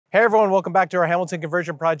Hey everyone, welcome back to our Hamilton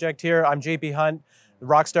conversion project here. I'm JP Hunt, the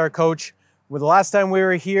Rockstar coach. Well, the last time we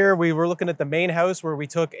were here, we were looking at the main house where we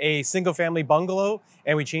took a single family bungalow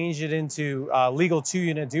and we changed it into a legal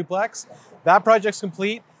 2-unit duplex. That project's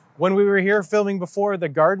complete. When we were here filming before, the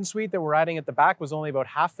garden suite that we're adding at the back was only about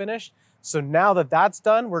half finished. So now that that's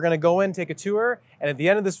done, we're gonna go in, take a tour, and at the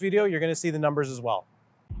end of this video, you're gonna see the numbers as well.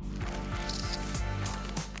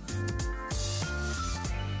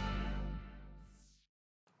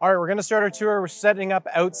 All right, we're gonna start our tour. We're setting up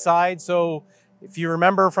outside. So if you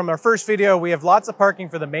remember from our first video, we have lots of parking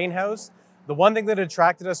for the main house. The one thing that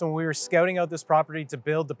attracted us when we were scouting out this property to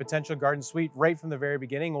build the potential garden suite right from the very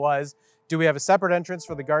beginning was, do we have a separate entrance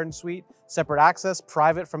for the garden suite, separate access,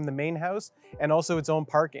 private from the main house, and also its own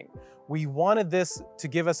parking? We wanted this to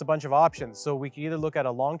give us a bunch of options. So we could either look at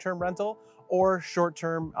a long-term rental or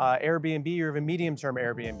short-term Airbnb or even medium-term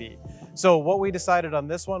Airbnb. So what we decided on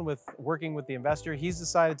this one with working with the investor, he's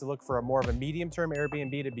decided to look for a more of a medium-term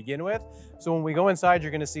Airbnb to begin with. So when we go inside,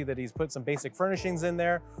 you're gonna see that he's put some basic furnishings in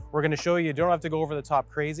there. We're gonna show you don't have to go over the top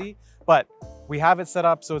crazy, but we have it set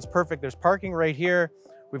up so it's perfect. There's parking right here.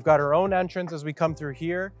 We've got our own entrance as we come through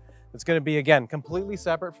here. It's gonna be, again, completely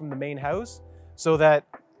separate from the main house so that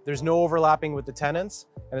there's no overlapping with the tenants.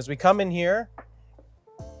 And as we come in here,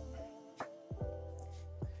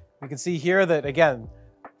 we can see here that, again,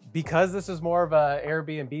 because this is more of a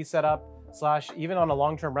Airbnb setup slash even on a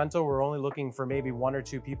long-term rental, we're only looking for maybe 1 or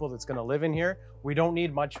 2 people that's gonna live in here. We don't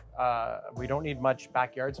need much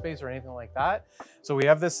backyard space or anything like that. So we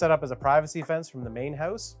have this set up as a privacy fence from the main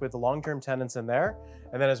house with the long-term tenants in there.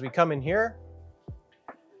 And then as we come in here,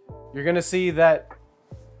 you're gonna see that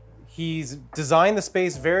he's designed the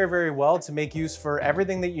space very, very well to make use for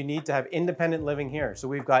everything that you need to have independent living here. So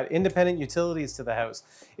we've got independent utilities to the house,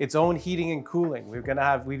 its own heating and cooling.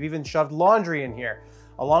 We've even shoved laundry in here,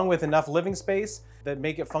 along with enough living space that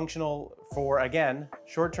make it functional for, again,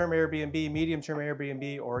 short-term Airbnb, medium-term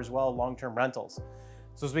Airbnb, or as well long-term rentals.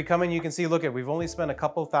 So as we come in, you can see, look at, we've only spent a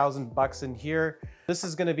couple $1,000 in here. This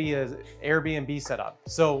is gonna be an Airbnb setup.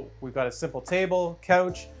 So we've got a simple table,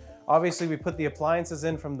 couch. Obviously, we put the appliances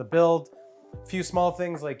in from the build, a few small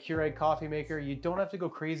things like Keurig coffee maker. You don't have to go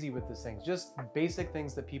crazy with this thing, just basic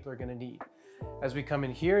things that people are gonna need. As we come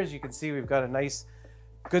in here, as you can see, we've got a nice,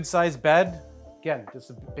 good sized bed. Again,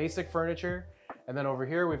 just basic furniture. And then over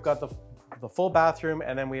here, we've got the full bathroom,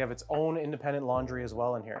 and then we have its own independent laundry as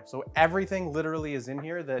well in here. So everything literally is in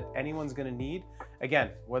here that anyone's gonna need.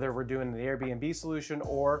 Again, whether we're doing the Airbnb solution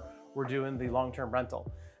or we're doing the long-term rental,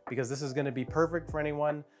 because this is gonna be perfect for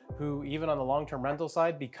anyone who, even on the long-term rental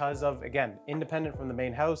side, because of, again, independent from the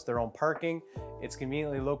main house, their own parking, it's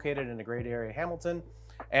conveniently located in a great area of Hamilton,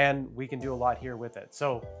 and we can do a lot here with it.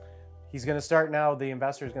 So he's gonna start now, the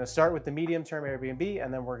investor is gonna start with the medium-term Airbnb,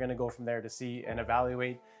 and then we're gonna go from there to see and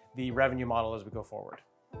evaluate the revenue model as we go forward.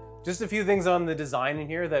 Just a few things on the design in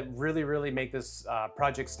here that really make this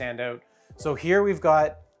project stand out. So here we've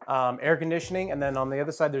got air conditioning, and then on the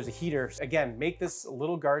other side there's a heater. Again, make this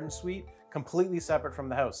little garden suite completely separate from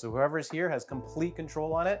the house. So whoever's here has complete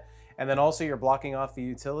control on it. And then also you're blocking off the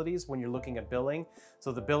utilities when you're looking at billing.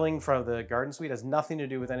 So the billing for the garden suite has nothing to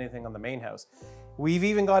do with anything on the main house. We've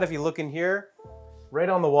even got, if you look in here, right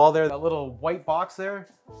on the wall there, that little white box there,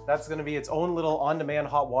 that's gonna be its own little on-demand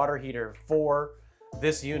hot water heater for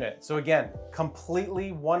this unit. So again,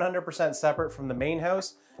 completely 100% separate from the main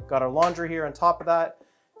house. Got our laundry here on top of that.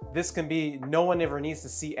 This can be, no one ever needs to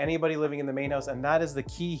see anybody living in the main house, and that is the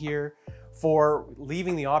key here for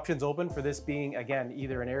leaving the options open for this being, again,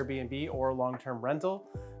 either an Airbnb or a long-term rental,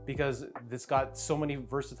 because it's got so many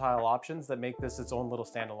versatile options that make this its own little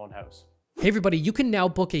standalone house. Hey everybody, you can now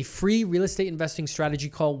book a free real estate investing strategy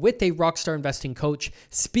call with a Rockstar investing coach,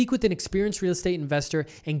 speak with an experienced real estate investor,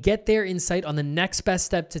 and get their insight on the next best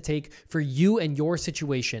step to take for you and your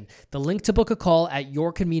situation. The link to book a call at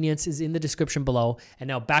your convenience is in the description below. And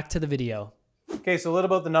now back to the video. Okay, so a little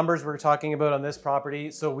about the numbers we're talking about on this property.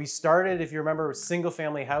 So we started, if you remember, a single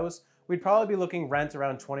family house. We'd probably be looking rent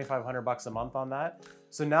around $2,500 a month on that.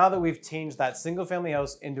 So now that we've changed that single family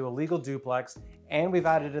house into a legal duplex and we've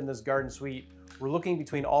added in this garden suite, we're looking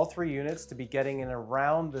between all 3 units to be getting in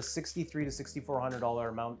around the $6,300 to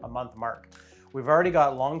 $6,400 a month mark. We've already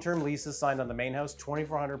got long-term leases signed on the main house,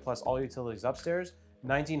 $2,400 plus all utilities upstairs,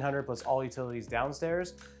 $1,900 plus all utilities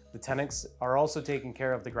downstairs. The tenants are also taking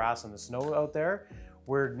care of the grass and the snow out there.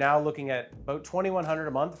 We're now looking at about $2,100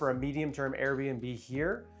 a month for a medium-term Airbnb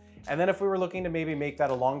here. And then if we were looking to maybe make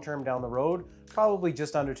that a long-term down the road, probably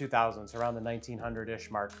just under 2,000, so around the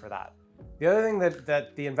 1,900-ish mark for that. The other thing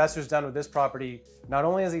that the investor's done with this property, not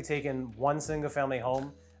only has he taken one single family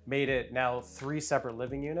home made it now 3 separate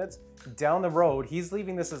living units. Down the road, he's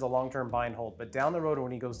leaving this as a long-term buy and hold, but down the road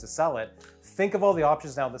when he goes to sell it, think of all the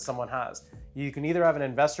options now that someone has. You can either have an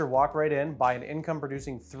investor walk right in, buy an income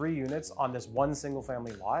producing 3 units on this one single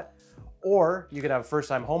family lot, or you could have a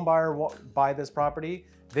first-time home buyer buy this property.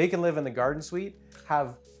 They can live in the garden suite,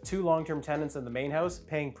 have 2 long-term tenants in the main house,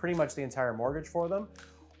 paying pretty much the entire mortgage for them,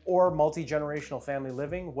 or multi-generational family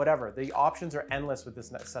living, whatever. The options are endless with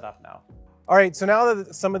this setup now. All right, so now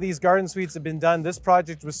that some of these garden suites have been done, this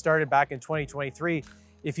project was started back in 2023.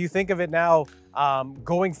 If you think of it now,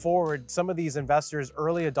 going forward, some of these investors,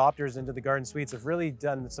 early adopters into the garden suites, have really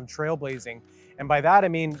done some trailblazing. And by that, I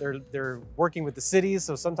mean, they're working with the cities.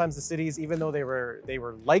 So sometimes the cities, even though they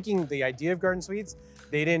were liking the idea of garden suites,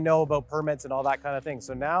 they didn't know about permits and all that kind of thing.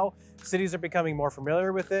 So now cities are becoming more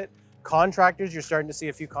familiar with it. Contractors, you're starting to see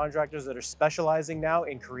a few contractors that are specializing now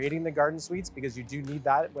in creating the garden suites, because you do need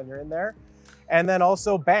that when you're in there. And then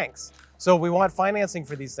also banks. So we want financing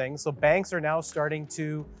for these things. So banks are now starting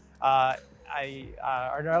to come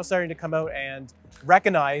out and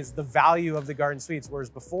recognize the value of the garden suites. Whereas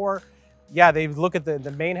before, yeah, they would look at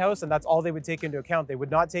the main house and that's all they would take into account. They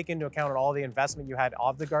would not take into account all the investment you had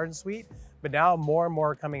of the garden suite. But now more and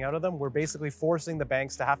more are coming out of them. We're basically forcing the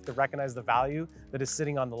banks to have to recognize the value that is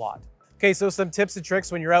sitting on the lot. Okay, so some tips and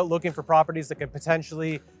tricks when you're out looking for properties that could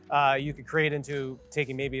potentially, you could create into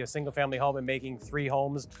taking maybe a single family home and making 3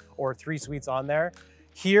 homes or 3 suites on there.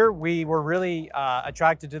 Here, we were really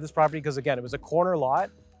attracted to this property because, again, it was a corner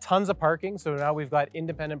lot, tons of parking. So now we've got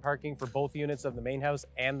independent parking for both units of the main house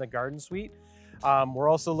and the garden suite. We're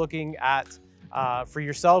also looking at, for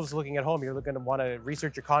yourselves looking at home, you're looking to want to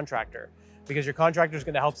research your contractor, because your contractor is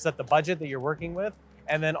going to help set the budget that you're working with.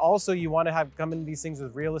 And then also you want to come into these things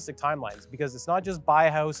with realistic timelines, because it's not just buy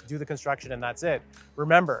a house, do the construction, and that's it.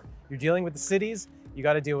 Remember, you're dealing with the cities. You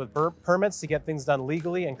got to deal with permits to get things done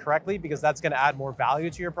legally and correctly, because that's going to add more value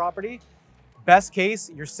to your property. Best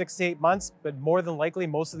case, you're 6 to 8 months, but more than likely,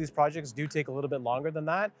 most of these projects do take a little bit longer than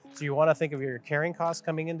that. So you want to think of your carrying costs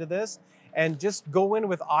coming into this, and just go in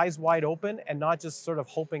with eyes wide open and not just sort of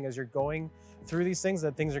hoping as you're going through these things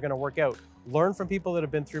that things are going to work out. Learn from people that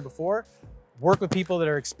have been through before. Work with people that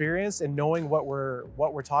are experienced and knowing what we're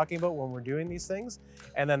talking about when we're doing these things,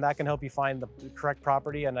 and then that can help you find the correct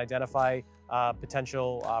property and identify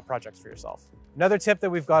potential projects for yourself. Another tip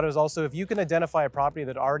that we've got is also, if you can identify a property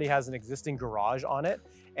that already has an existing garage on it,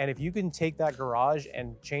 and if you can take that garage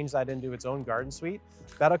and change that into its own garden suite,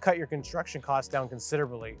 that'll cut your construction costs down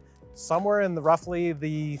considerably, somewhere in the roughly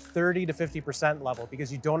the 30 to 50% level,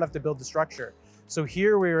 because you don't have to build the structure. So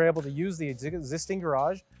here we were able to use the existing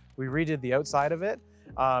garage. We redid the outside of it,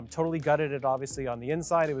 totally gutted it obviously on the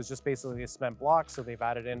inside. It was just basically a cement block, so they've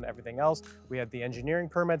added in everything else. We had the engineering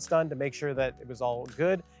permits done to make sure that it was all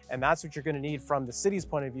good, and that's what you're going to need from the city's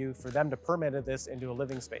point of view for them to permit this into a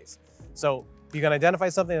living space. So if you can identify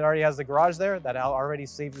something that already has the garage there, that already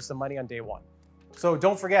saves you some money on day one. So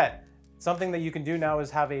don't forget, something that you can do now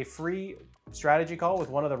is have a free strategy call with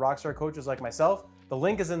one of the Rockstar coaches like myself. The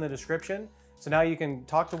link is in the description. So now you can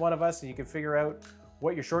talk to one of us and you can figure out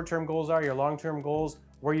what your short-term goals are, your long-term goals,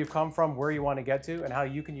 where you've come from, where you want to get to, and how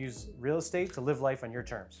you can use real estate to live life on your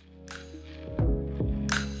terms.